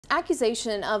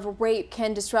Accusation of rape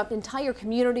can disrupt entire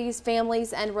communities,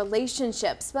 families, and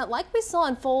relationships. But like we saw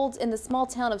unfold in the small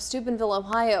town of Steubenville,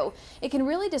 Ohio, it can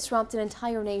really disrupt an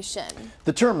entire nation.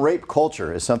 The term rape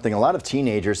culture is something a lot of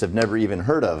teenagers have never even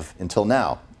heard of until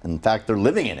now. In fact, they're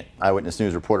living in it. Eyewitness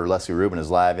News reporter Leslie Rubin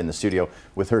is live in the studio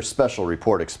with her special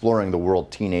report exploring the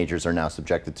world teenagers are now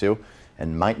subjected to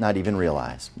and might not even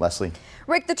realize. Leslie?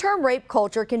 Rick, the term rape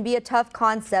culture can be a tough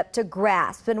concept to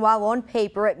grasp, and while on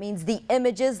paper it means the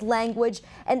images, language,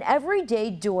 and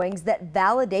everyday doings that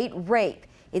validate rape,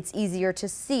 it's easier to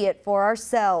see it for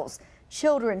ourselves.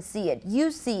 Children see it,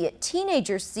 you see it,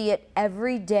 teenagers see it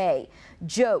every day.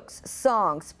 Jokes,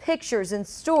 songs, pictures, and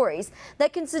stories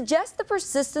that can suggest the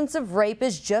persistence of rape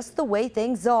is just the way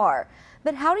things are.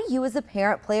 But how do you as a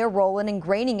parent play a role in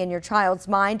ingraining in your child's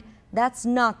mind that's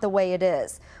not the way it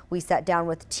is? We sat down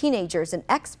with teenagers and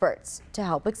experts to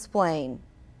help explain.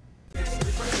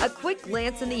 A quick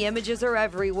glance and the images are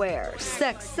everywhere.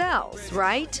 Sex sells,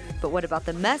 right? But what about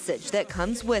the message that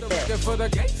comes with it?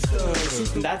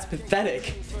 That's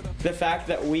pathetic. The fact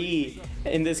that we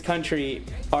in this country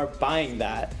are buying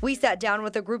that. We sat down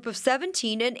with a group of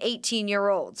 17 and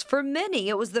 18-year-olds. For many,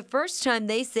 it was the first time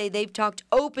they say they've talked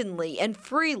openly and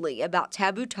freely about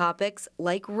taboo topics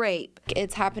like rape.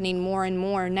 It's happening more and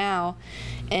more now,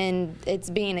 and it's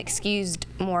being excused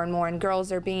more and more, and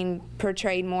girls are being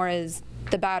portrayed more as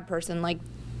the bad person, like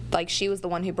she was the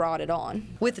one who brought it on.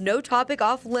 With no topic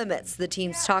off limits, the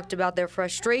teens talked about their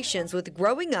frustrations with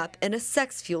growing up in a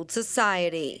sex-fueled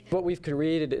society. What we've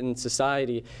created in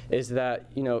society is that,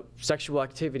 sexual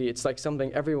activity, it's like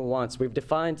something everyone wants. We've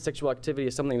defined sexual activity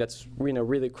as something that's,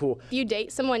 really cool. If you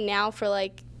date someone now for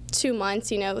like 2 months,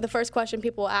 the first question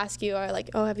people will ask you are like,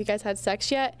 oh, have you guys had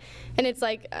sex yet? And it's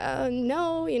like,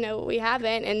 no, we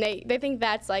haven't. And they think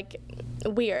that's like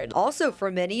weird. Also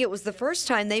for many, it was the first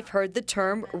time they've heard the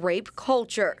term rape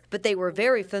culture, but they were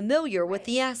very familiar with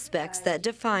the aspects that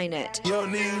define it.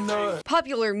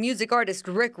 Popular music artist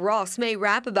Rick Ross may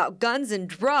rap about guns and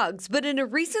drugs, but in a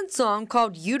recent song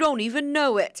called You Don't Even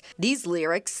Know It, these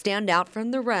lyrics stand out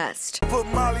from the rest. Put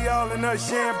Molly all in her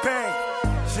champagne.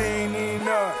 She ain't even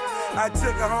know it. I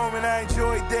took her home and I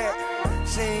enjoyed that.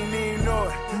 She ain't even know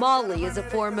it. Molly is a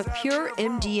form of pure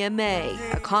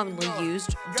MDMA, a commonly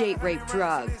used date rape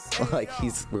drug. Like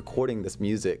he's recording this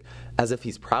music as if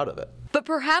he's proud of it. But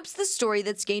perhaps the story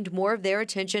that's gained more of their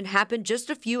attention happened just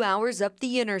a few hours up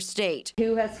the interstate.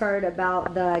 Who has heard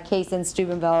about the case in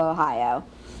Steubenville, Ohio?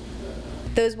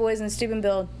 Those boys in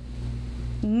Steubenville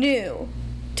knew,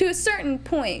 to a certain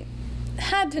point,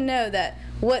 had to know that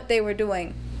what they were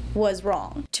doing was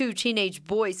wrong. 2 teenage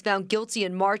boys found guilty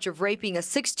in March of raping a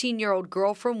 16-year-old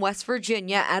girl from West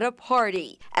Virginia at a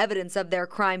party. Evidence of their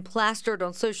crime plastered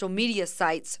on social media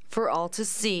sites for all to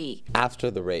see.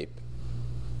 After the rape,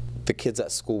 the kids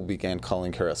at school began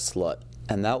calling her a slut.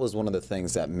 And that was one of the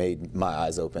things that made my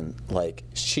eyes open. Like,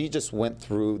 she just went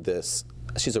through this.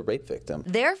 She's a rape victim.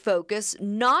 Their focus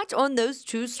not on those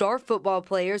 2 star football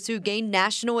players who gained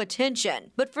national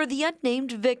attention, but for the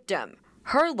unnamed victim.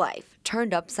 Her life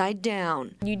turned upside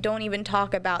down. You don't even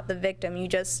talk about the victim, you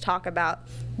just talk about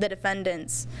the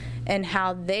defendants and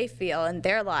how they feel in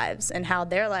their lives and how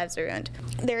their lives are ruined.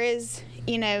 There is,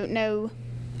 no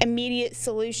immediate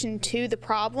solution to the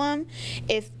problem.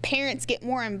 If parents get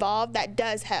more involved, that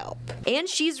does help. And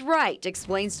she's right,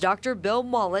 explains Dr. Bill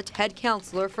Mollett, head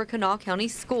counselor for Kanawha County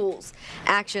Schools.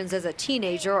 Actions as a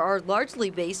teenager are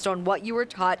largely based on what you were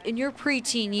taught in your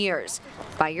preteen years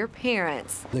by your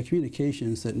parents. The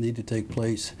communications that need to take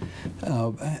place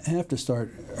have to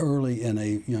start early in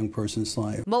a young person's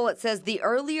life. Mollett says the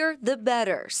earlier, the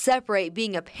better. Separate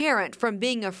being a parent from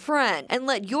being a friend and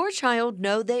let your child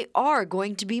know they are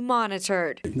going to be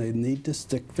monitored. They need to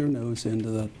stick their nose into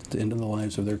the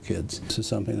lives of their kids. This is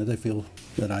something that they feel,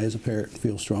 that I as a parent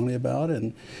feel strongly about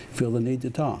and feel the need to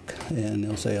talk. And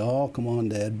they'll say, oh, come on,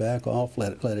 Dad, back off,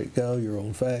 let it go, you're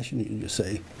old-fashioned. You just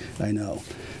say, I know,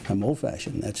 I'm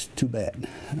old-fashioned, that's too bad.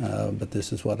 But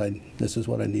this is what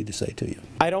I need to say to you.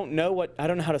 I don't know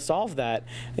how to solve that.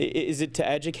 Is it to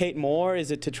educate more?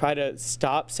 Is it to try to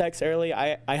stop sex early?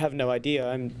 I have no idea.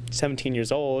 I'm 17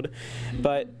 years old,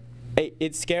 but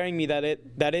it's scaring me that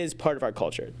that is part of our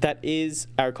culture. That is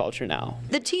our culture now.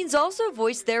 The teens also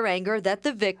voiced their anger that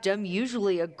the victim,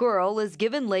 usually a girl, is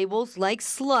given labels like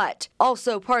slut.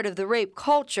 Also part of the rape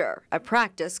culture, a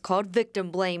practice called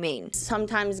victim blaming.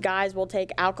 Sometimes guys will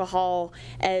take alcohol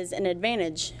as an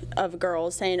advantage of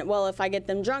girls, saying, well, if I get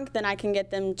them drunk, then I can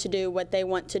get them to do what they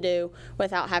want to do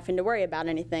without having to worry about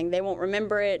anything. They won't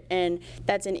remember it, and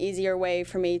that's an easier way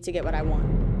for me to get what I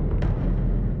want.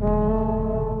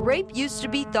 Rape used to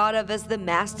be thought of as the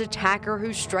masked attacker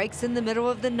who strikes in the middle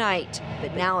of the night,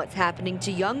 but now it's happening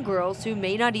to young girls who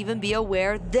may not even be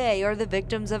aware they are the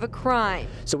victims of a crime.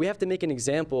 So we have to make an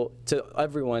example to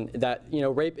everyone that,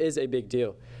 rape is a big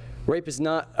deal. Rape is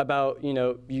not about,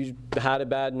 you had a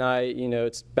bad night,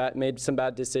 it's made some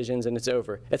bad decisions and it's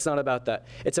over. It's not about that.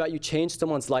 It's about you change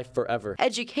someone's life forever.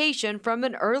 Education from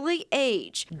an early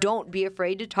age. Don't be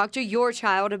afraid to talk to your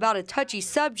child about a touchy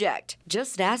subject.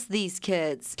 Just ask these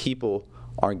kids. People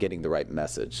aren't getting the right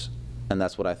message. And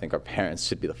that's what I think our parents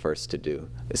should be the first to do,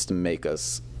 is to make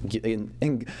us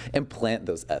implant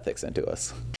those ethics into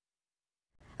us.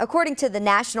 According to the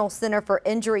National Center for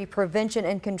Injury Prevention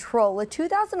and Control, a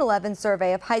 2011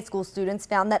 survey of high school students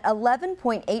found that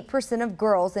 11.8% of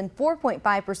girls and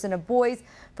 4.5% of boys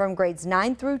from grades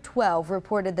 9 through 12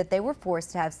 reported that they were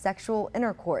forced to have sexual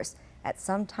intercourse at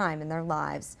some time in their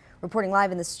lives. Reporting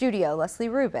live in the studio, Leslie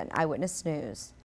Rubin, Eyewitness News.